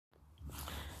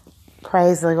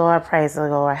Praise the Lord, praise the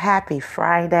Lord. Happy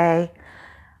Friday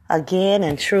again,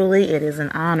 and truly it is an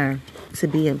honor to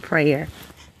be in prayer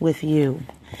with you.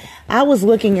 I was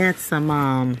looking at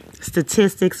some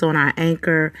statistics on our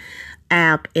Anchor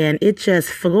app, and it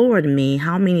just floored me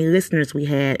how many listeners we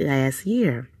had last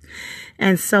year.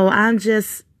 And so I'm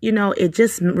just, it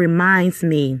just reminds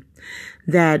me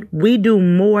that we do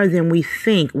more than we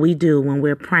think we do when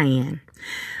we're praying.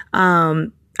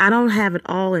 I don't have it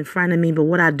all in front of me, but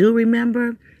what I do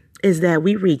remember is that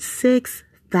we reached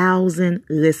 6,000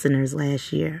 listeners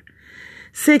last year.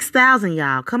 6,000,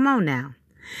 y'all. Come on now.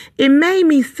 It made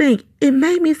me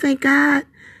think, God,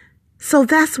 so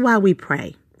that's why we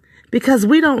pray. Because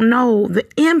we don't know the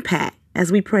impact,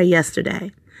 as we prayed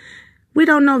yesterday. We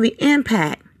don't know the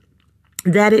impact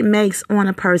that it makes on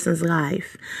a person's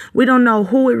life. We don't know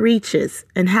who it reaches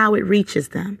and how it reaches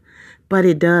them. But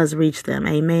it does reach them,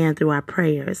 amen, through our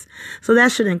prayers. So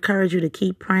that should encourage you to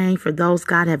keep praying for those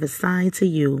God have assigned to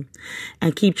you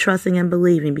and keep trusting and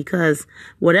believing, because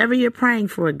whatever you're praying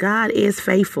for, God is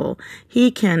faithful. He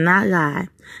cannot lie.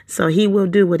 So he will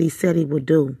do what he said he will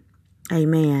do.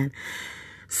 Amen.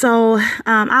 So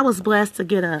I was blessed to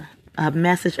get a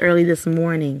message early this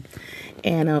morning,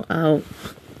 and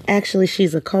actually,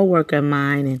 she's a coworker of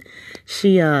mine, and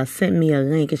she sent me a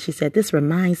link, and she said, "This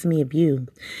reminds me of you."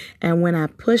 And when I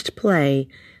pushed play,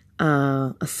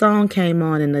 a song came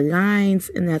on, and the lines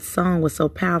in that song were so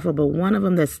powerful, but one of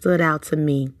them that stood out to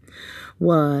me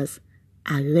was,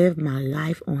 "I live my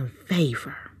life on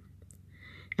favor."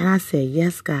 And I said,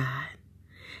 "Yes, God."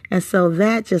 And so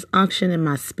that just unctioned in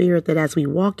my spirit that as we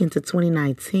walk into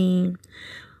 2019,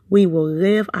 we will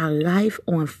live our life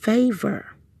on favor.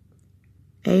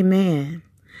 Amen.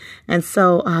 And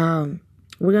so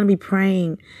we're going to be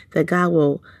praying that God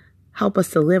will help us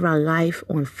to live our life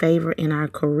on favor in our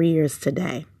careers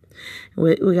today.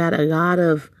 We got a lot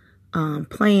of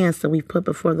plans that we put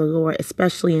before the Lord,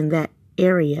 especially in that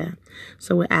area.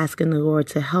 So we're asking the Lord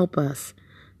to help us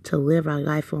to live our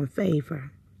life on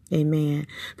favor. Amen.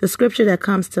 The scripture that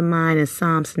comes to mind is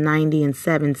Psalms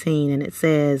 90:17, and it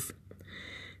says,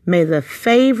 "May the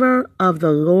favor of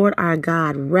the Lord our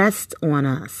God rest on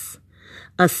us.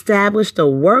 Establish the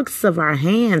works of our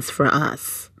hands for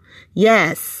us."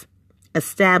 Yes,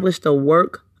 establish the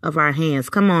work of our hands.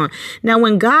 Come on. Now,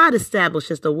 when God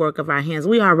establishes the work of our hands,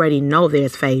 we already know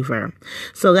there's favor.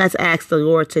 So let's ask the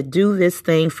Lord to do this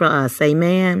thing for us.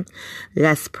 Amen.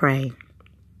 Let's pray.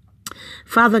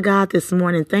 Father God, this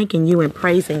morning, thanking you and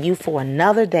praising you for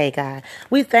another day, God.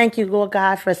 We thank you, Lord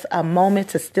God, for a moment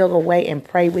to steal away and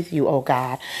pray with you, oh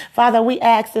God. Father, we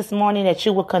ask this morning that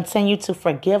you will continue to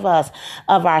forgive us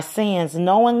of our sins,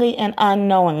 knowingly and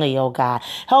unknowingly, oh God.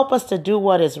 Help us to do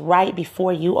what is right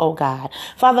before you, oh God.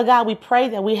 Father God, we pray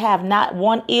that we have not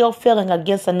one ill feeling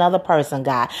against another person,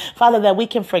 God. Father, that we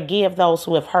can forgive those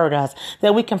who have hurt us,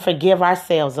 that we can forgive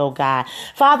ourselves, oh God.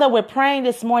 Father, we're praying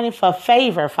this morning for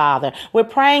favor, Father. We're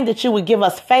praying that you would give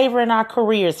us favor in our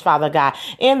careers, Father God,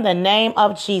 in the name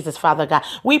of Jesus, Father God.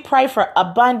 We pray for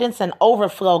abundance and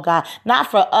overflow, God, not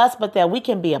for us, but that we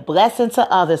can be a blessing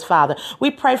to others, Father.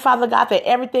 We pray, Father God, that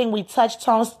everything we touch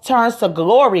turns to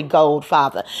glory gold,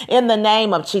 Father, in the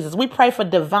name of Jesus. We pray for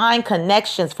divine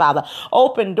connections, Father,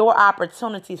 open door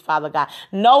opportunities, Father God,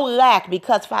 no lack,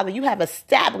 because, Father, you have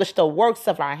established the works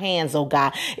of our hands, oh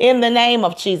God, in the name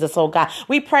of Jesus, oh God.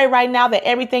 We pray right now that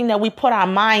everything that we put our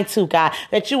mind to, God,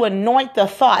 that you anoint the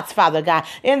thoughts, Father God,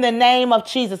 in the name of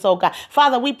Jesus, oh God.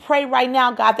 Father, we pray right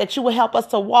now, God, that you will help us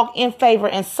to walk in favor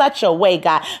in such a way,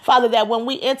 God, Father, that when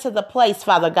we enter the place,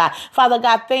 Father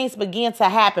God, things begin to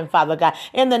happen, Father God,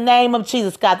 in the name of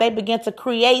Jesus, God. They begin to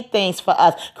create things for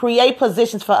us, create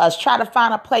positions for us, try to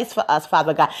find a place for us,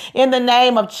 Father God, in the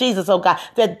name of Jesus, oh God,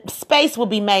 that space will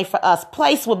be made for us,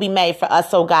 place will be made for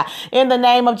us, oh God, in the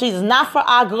name of Jesus, not for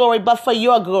our glory, but for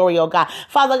your glory, oh God.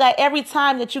 Father God, every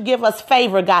time that you give us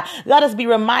favor, God, let us be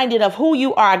reminded of who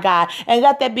you are, God, and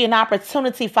let that be an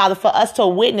opportunity, Father, for us to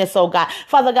witness, oh God.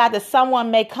 Father God, that someone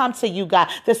may come to you, God,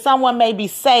 that someone may be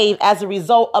saved as a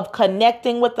result of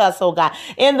connecting with us, oh God,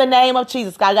 in the name of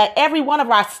Jesus, God. Let every one of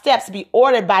our steps be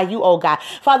ordered by you, oh God.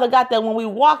 Father God, that when we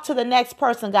walk to the next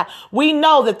person, God, we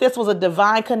know that this was a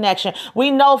divine connection.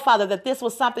 We know, Father, that this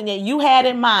was something that you had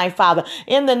in mind, Father,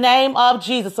 in the name of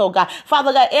Jesus, oh God.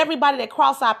 Father God, everybody that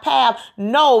cross our path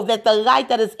know that the light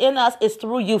that is in us is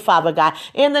through you, Father God,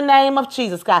 in the name of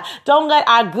Jesus, God. Don't let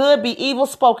our good be evil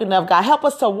spoken of, God. Help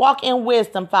us to walk in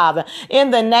wisdom, Father,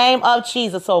 in the name of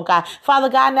Jesus, oh God. Father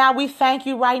God, now we thank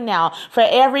you right now for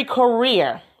every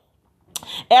career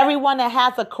Everyone that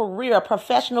has a career, a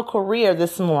professional career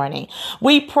this morning,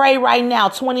 we pray right now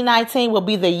 2019 will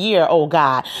be the year, oh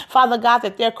God. Father God,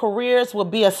 that their careers will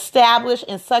be established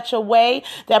in such a way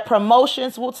that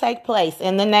promotions will take place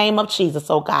in the name of Jesus,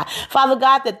 oh God. Father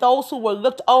God, that those who were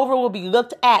looked over will be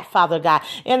looked at, Father God,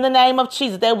 in the name of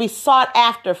Jesus. They'll be sought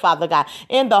after, Father God,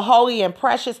 in the holy and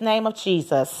precious name of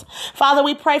Jesus. Father,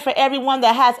 we pray for everyone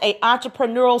that has an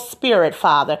entrepreneurial spirit,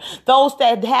 Father. Those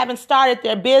that haven't started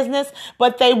their business,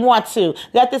 but they want to.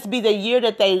 Let this be the year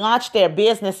that they launch their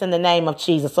business in the name of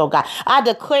Jesus, oh God. I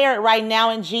declare it right now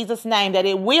in Jesus' name that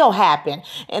it will happen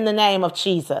in the name of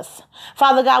Jesus.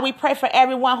 Father God, we pray for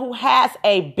everyone who has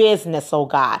a business, oh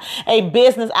God, a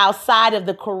business outside of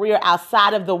the career,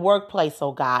 outside of the workplace,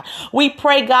 oh God. We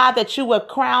pray, God, that you will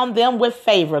crown them with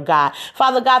favor, God.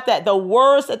 Father God, that the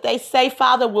words that they say,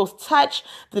 Father, will touch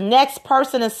the next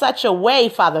person in such a way,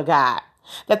 Father God,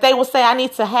 that they will say, I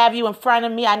need to have you in front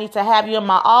of me. I need to have you in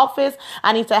my office.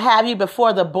 I need to have you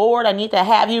before the board. I need to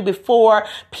have you before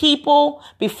people,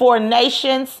 before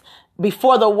nations,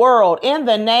 before the world, in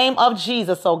the name of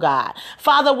Jesus, oh God.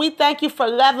 Father, we thank you for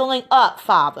leveling up,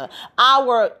 Father,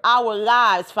 our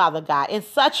lives, Father God, in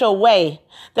such a way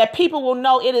that people will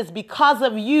know it is because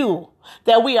of you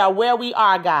that we are where we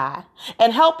are, God.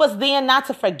 And help us then not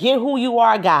to forget who you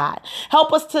are, God.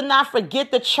 Help us to not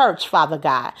forget the church, Father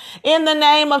God. In the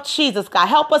name of Jesus, God,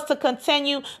 help us to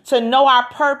continue to know our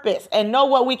purpose and know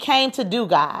what we came to do,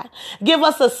 God. Give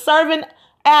us a servant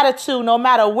attitude no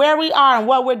matter where we are and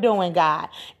what we're doing, God.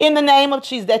 In the name of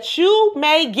Jesus, that you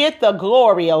may get the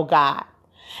glory, oh God.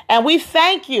 And we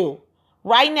thank you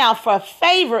right now for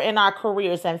favor in our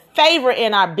careers and favor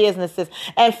in our businesses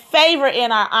and favor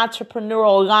in our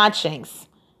entrepreneurial launchings.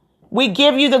 We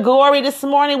give you the glory this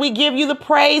morning. We give you the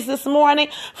praise this morning,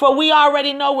 for we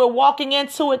already know we're walking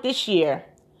into it this year.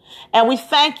 And we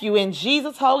thank you in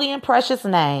Jesus' holy and precious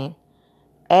name.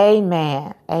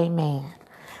 Amen. Amen.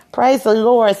 Praise the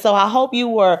Lord. So I hope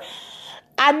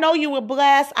I know you were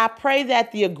blessed. I pray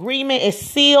that the agreement is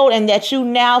sealed and that you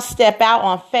now step out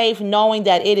on faith, knowing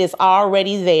that it is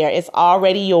already there. It's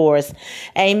already yours.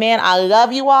 Amen. I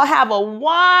love you all. Have a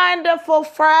wonderful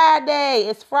Friday.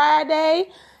 It's Friday.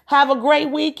 Have a great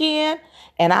weekend.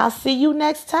 And I'll see you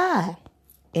next time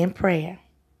in prayer.